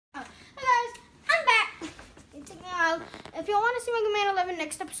if you want to see Mega Man 11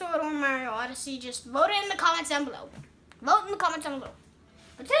 next episode or Mario Odyssey, just vote it in the comments down below. Vote in the comments down below.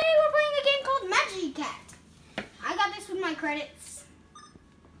 But today we're playing a game called Magi. I got this with my credits.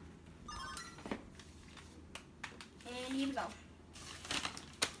 And here we go.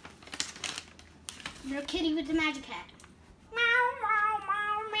 Little kitty with the Magic Hat. Meow, meow,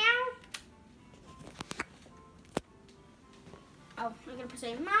 meow, meow. Oh, I'm gonna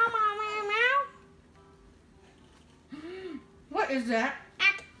say meow, meow, meow, meow. What is that?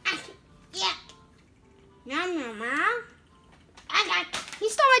 Yeah. Meow, meow, meow. He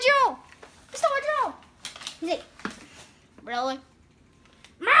stole my jewel. He stole my jewel. He's like, really?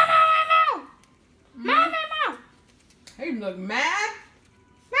 Meow, meow, meow, meow. Meow, meow, meow. Hey, you look mad?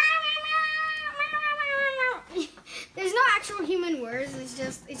 There's no actual human words.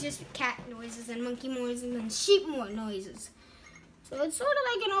 It's just cat noises and monkey noises and sheep noises. So it's sort of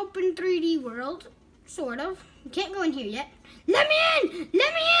like an open 3D world, sort of. You can't go in here yet. Let me in! Let me in!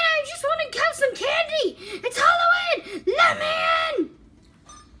 I just want to have some candy. It's Halloween. Let me in!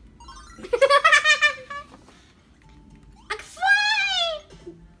 I can fly!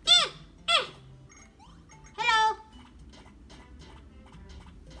 Hello.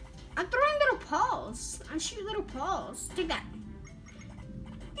 I'm throwing little paws. I shoot little paws. Take that.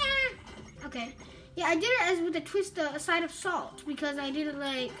 Okay. Yeah, I did it as with a twist, a side of salt, because I did it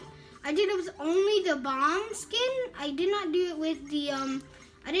with only the bomb skin. I did not do it with the, I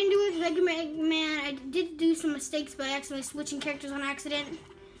didn't do it with Mega Man. I did do some mistakes by accidentally switching characters on accident.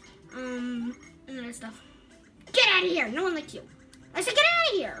 And other stuff. Get out of here! No one likes you. I said get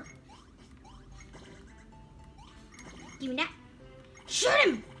out of here! Give me that. Shoot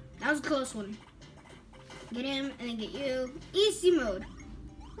him! That was a close one. Get him, and then get you. Easy mode.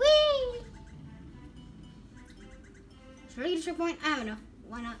 Whee! Should I get a checkpoint? I don't know.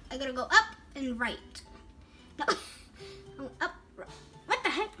 Why not? I gotta go up and right. No. Up. What the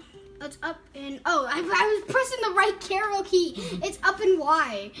heck? Oh, it's up and... Oh, I was pressing the right arrow key. It's up and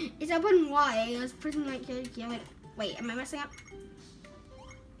Y. It's up and Y. I was pressing the right arrow key. Wait, am I messing up?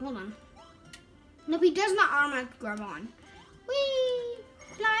 Hold on. Nope, he does not automatically grab on. Whee!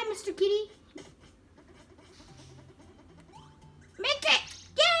 Fly, Mr. Kitty. Make it!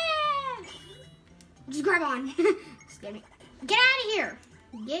 Yeah! Just grab on. Scared me. Get out of here.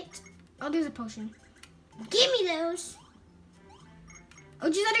 Oh, there's a potion. Give me those. Oh,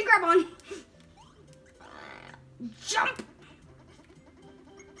 geez, I didn't grab on. Jump.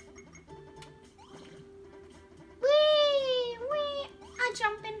 Wee, wee. I'm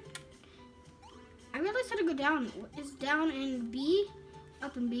jumping. I realized how to go down. It's down and B,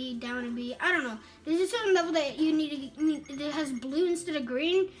 up and B, down and B. I don't know. There's a certain level that you need to, that has blue instead of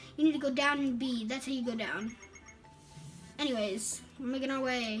green. You need to go down and B. That's how you go down. Anyways, we're making our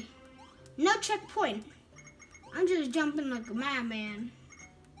way. No checkpoint. I'm just jumping like a madman.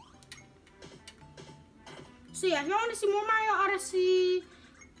 So yeah, if you want to see more Mario Odyssey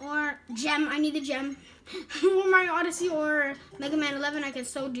or gem, I need the gem. More Mario Odyssey or Mega Man 11, I can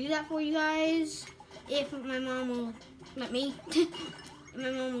so do that for you guys. If my mom will let me. If my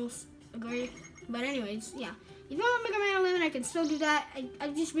mom will agree. But anyways, yeah. If you want Mega Man 11, I can still do that.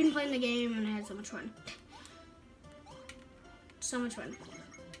 I've just been playing the game and I had so much fun. So much fun.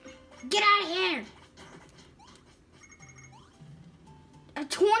 Get out of here!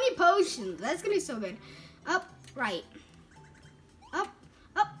 20 potions. That's gonna be so good. Up, right. Up,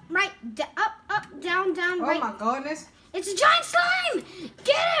 right. Up, down, right. Oh my goodness. It's a giant slime!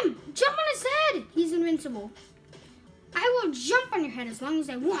 Get him! Jump on his head! He's invincible. I will jump on your head as long as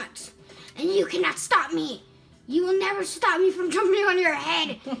I want. And you cannot stop me. You will never stop me from jumping on your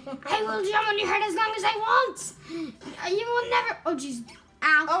head. I will jump on your head as long as I want. You will never... Oh, jeez.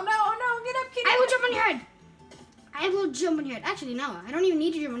 Ow. Oh, no. Get up, kitty. I will jump on your head. I will jump on your head. Actually, no. I don't even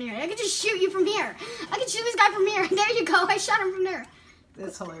need to jump on your head. I can just shoot you from here. I can shoot this guy from here. There you go. I shot him from there.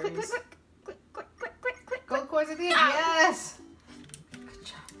 That's hilarious. Quick. Go towards the end. Yes. Good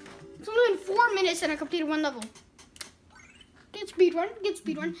job. It's only been 4 minutes and I completed 1 level. Get speed run.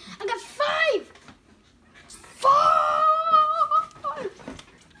 I got 5. 5.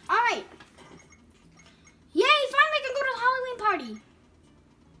 All right. Yay! Finally, I can go to the Halloween party.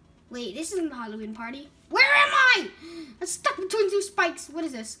 Wait, this isn't the Halloween party. Where am I? I'm stuck between 2 spikes. What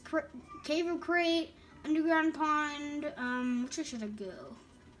is this? Cave of Crate, underground pond. Which way should I go?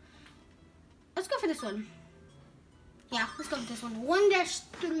 Let's go for this one. Yeah, let's go for this one.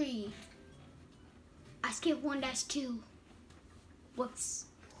 1-3. I skipped 1-2. Whoops.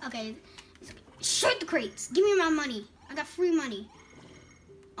 Okay. Shoot the crates. Give me my money. I got free money.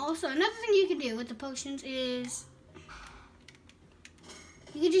 Also, another thing you can do with the potions is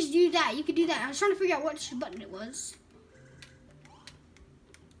you can just do that. You could do that. I was trying to figure out which button it was.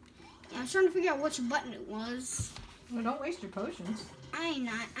 Yeah, I was trying to figure out which button it was. Well, don't waste your potions. I'm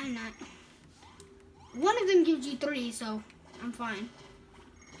not. One of them gives you 3, so I'm fine.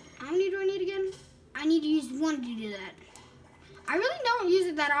 How many do I need again? I need to use 1 to do that. I really don't use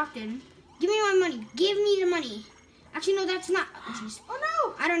it that often. Give me my money. Give me the money. Actually, no, that's not. Oh, jeez. Oh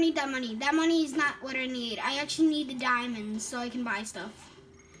no! I don't need that money. That money is not what I need. I actually need the diamonds so I can buy stuff.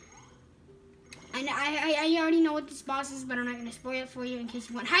 I already know what this boss is, but I'm not going to spoil it for you in case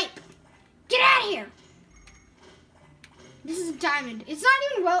you want hype. Get out of here! This is a diamond. It's not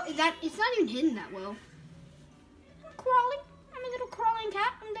even it's not even hidden that well. I'm crawling. I'm a little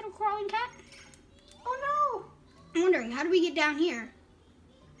crawling cat. Oh no! I'm wondering, how do we get down here?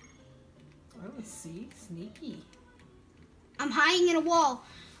 Oh, let's see. Sneaky. I'm hiding in a wall.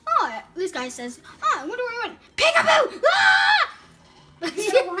 Oh, this guy says, oh, I wonder where you went. Peekaboo! Ah!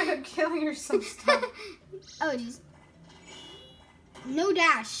 You don't wind up killing yourself. Stuff. Oh, jeez. No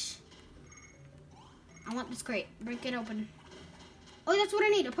dash. I want this crate. Break it open. Oh, that's what I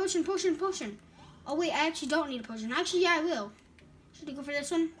need. A potion. Oh, wait, I actually don't need a potion. Actually, yeah, I will. Should I go for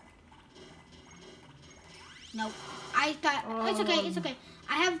this one? No. I thought, it's okay.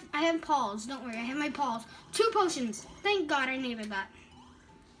 I have paws. Don't worry, I have my paws. 2 potions. Thank God I needed that.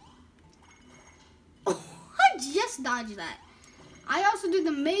 Oh, I just dodged that. I also did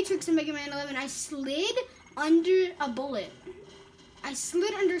the Matrix in Mega Man 11. I slid under a bullet. I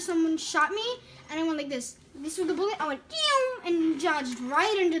slid under someone shot me, and I went like this. This was the bullet. I went, and dodged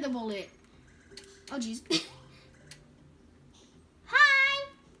right under the bullet. Oh, jeez. Hi.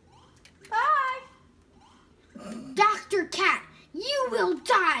 Bye. Dr. Cat, you will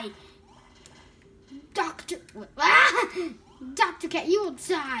die. Dr. Cat, you will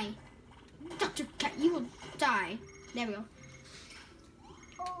die. Dr. Cat, you will die. There we go.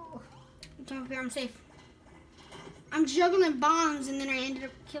 Oh. Jump up here, I'm safe. I'm juggling bombs and then I ended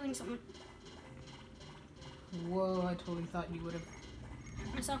up killing someone. Whoa, I totally thought you would have.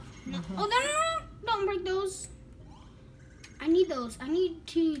 Myself. No. Oh, no. Don't break those. I need those. I need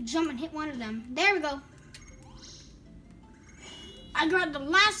to jump and hit one of them. There we go. I grabbed the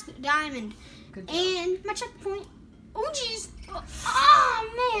last diamond. Good job. And my checkpoint. Oh, jeez.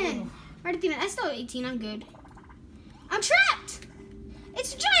 Oh, man. Right at the end. I still have 18. I'm good. I'm trapped.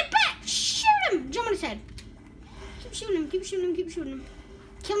 It's a giant bat. Shoot him. Jump on his head. Keep shooting him.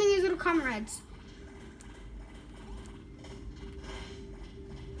 Killing these little comrades.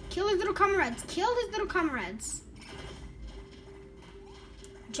 Kill his little comrades.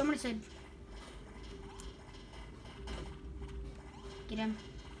 Jump on his head. Get him.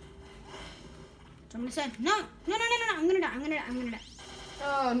 Jump on his head. No. I'm gonna die.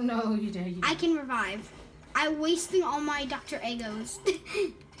 Oh no, you did. I can revive. I'm wasting all my Dr. Egos.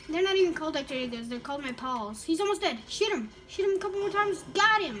 They're not even called Dr. Egos. They're called my paws. He's almost dead. Shoot him a couple more times.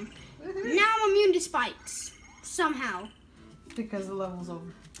 Got him. Now I'm immune to spikes. Somehow. Because the level's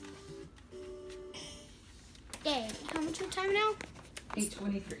over. Yay. How much time now?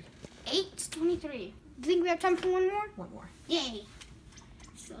 8:23. 8:23. Do you think we have time for one more? One more. Yay.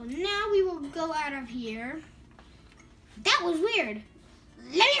 So now we will go out of here. That was weird.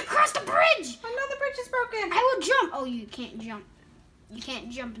 Let me across the bridge. Oh no, the bridge is broken. I will jump. Oh, you can't jump. You can't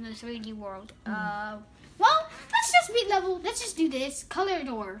jump in the 3D world. Well, let's just beat level. Let's just do this. Color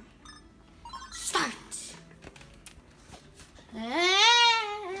door. Start.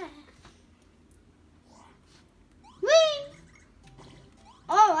 Whee!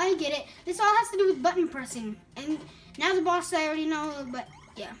 Oh, I get it. This all has to do with button pressing. And now the boss I already know, but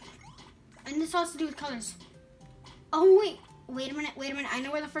yeah. And this all has to do with colors. Oh, wait. Wait a minute. I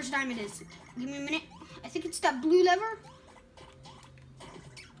know where the first diamond is. Give me a minute. I think it's that blue lever.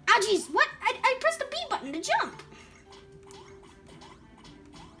 Oh, jeez. What? I pressed the B button to jump.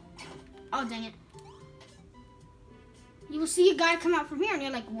 Oh, dang it. You will see a guy come out from here, and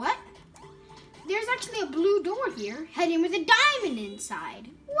you're like, what? There's actually a blue door here, heading with a diamond inside.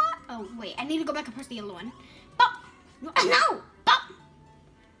 What? Oh, wait. I need to go back and press the yellow one. Bop. No. Bop.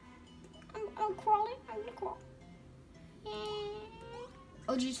 I'm crawling. I'm going to crawl.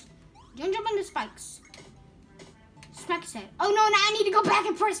 Oh, jeez. Don't jump on the spikes. Smack his head. Oh, no, now I need to go back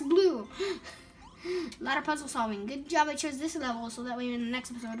and press blue. A lot of puzzle solving. Good job I chose this level, so that way in the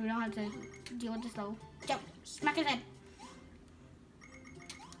next episode we don't have to deal with this level. Jump. Smack his head.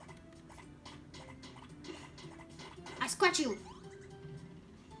 I scratch you.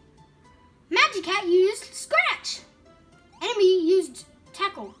 Magi Cat used scratch. Enemy used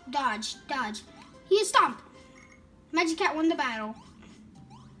tackle. Dodge. He is stomp. Magi Cat won the battle.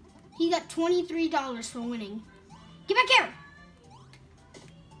 He got $23 for winning. Get back here.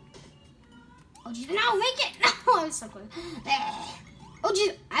 Oh, geez. No, make it. No, I was so close. Oh,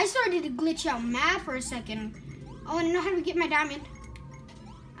 geez, I started to glitch out mad for a second. Oh, I know how to get my diamond.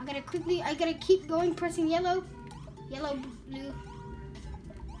 I gotta keep going, pressing yellow. Yellow, blue.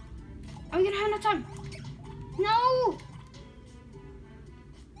 Are we gonna have enough time? No!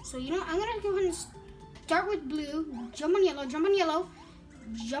 So, you know what? I'm gonna go ahead and start with blue, jump on yellow, jump on yellow,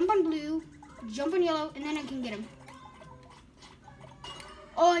 jump on blue, jump on yellow, and then I can get him.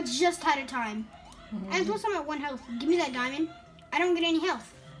 Oh, I just had a time. And plus I'm at 1 health. Give me that diamond. I don't get any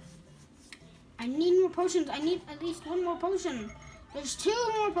health. I need more potions. I need at least 1 more potion. There's 2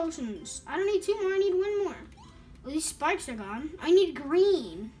 more potions. I don't need 2 more. I need 1 more. Well, these spikes are gone. I need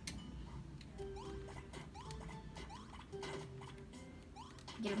green.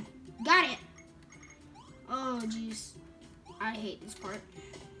 Get him. Got it. Oh, jeez. I hate this part.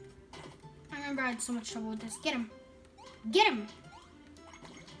 I remember I had so much trouble with this. Get him. Get him.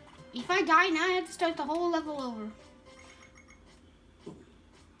 If I die now, I have to start the whole level over.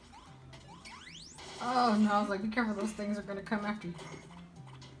 Oh no, I was like, be careful, those things are gonna come after you.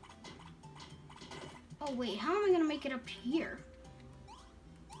 Oh wait, how am I gonna make it up here?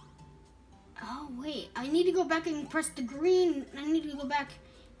 Oh wait, I need to go back and press the green. I need to go back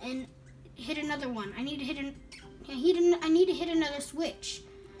and hit another one. I need to hit I need to hit another switch.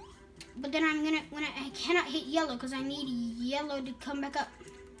 But then I cannot hit yellow because I need yellow to come back up.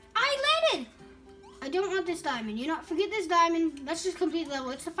 I landed! I don't want this diamond. You know what? Forget this diamond. Let's just complete the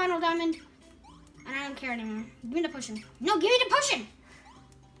level. It's the final diamond. And I don't care anymore. Give me the potion. No, give me the potion!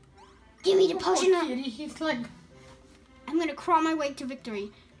 Give me the potion! Oh, kitty, he's like... I'm gonna crawl my way to victory.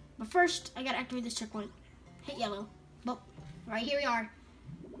 But first, I gotta activate this checkpoint. Hit yellow. But right here we are.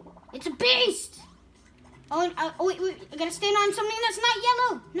 It's a beast! Oh, and, wait. I gotta stand on something that's not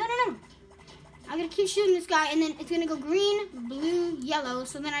yellow. No. I gotta keep shooting this guy, and then it's gonna go green, blue, yellow.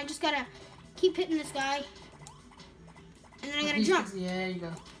 So then I just gotta keep hitting this guy. And then I gotta jump. Yeah, there you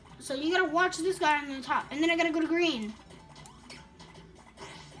go. So you gotta watch this guy on the top. And then I gotta go to green.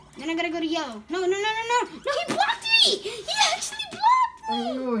 Then I gotta go to yellow. No. No, he blocked me! He actually blocked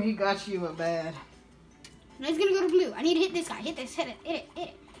me! Oh, he got you a bad. Now he's gonna go to blue. I need to hit this guy. Hit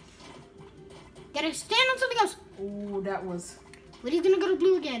it. Gotta stand on something else. Oh, that was... But he's gonna go to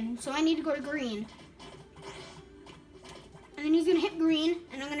blue again, so I need to go to green. And then he's gonna hit green,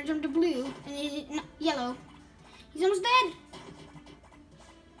 and I'm gonna jump to blue, and then hit yellow. He's almost dead.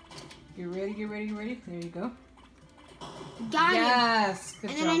 Get ready. There you go. Got him. Yes, good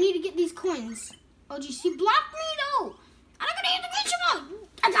and job. then I need to get these coins. Oh, geez, he blocked me though. I'm not gonna hit the glitch mode.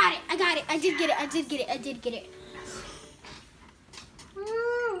 I got it. I did get it.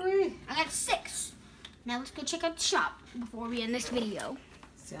 Ooh-wee. I got 6. Now let's go check out the shop before we end this video.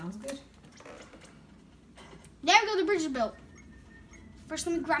 Sounds good. There we go, the bridge is built. First,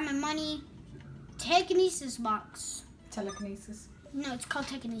 let me grab my money. Telekinesis box. Telekinesis. No, it's called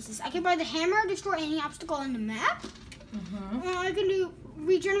telekinesis. I can buy the hammer, destroy any obstacle on the map. I can do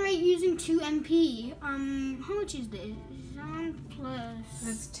regenerate using 2 MP. How much is this? Plus.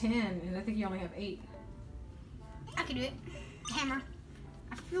 That's 10, and I think you only have 8. I can do it. Hammer.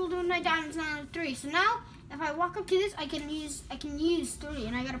 I filled with my diamonds now at 3. So now, if I walk up to this, I can use 3,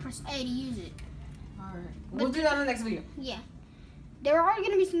 and I gotta press A to use it. All right. We'll do that in the next video. Yeah. There are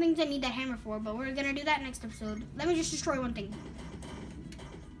gonna be some things I need that hammer for, but we're gonna do that next episode. Let me just destroy one thing.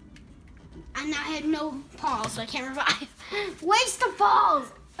 And I had no paws, so I can't revive. Waste of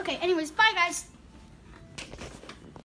balls! Okay, anyways, bye guys.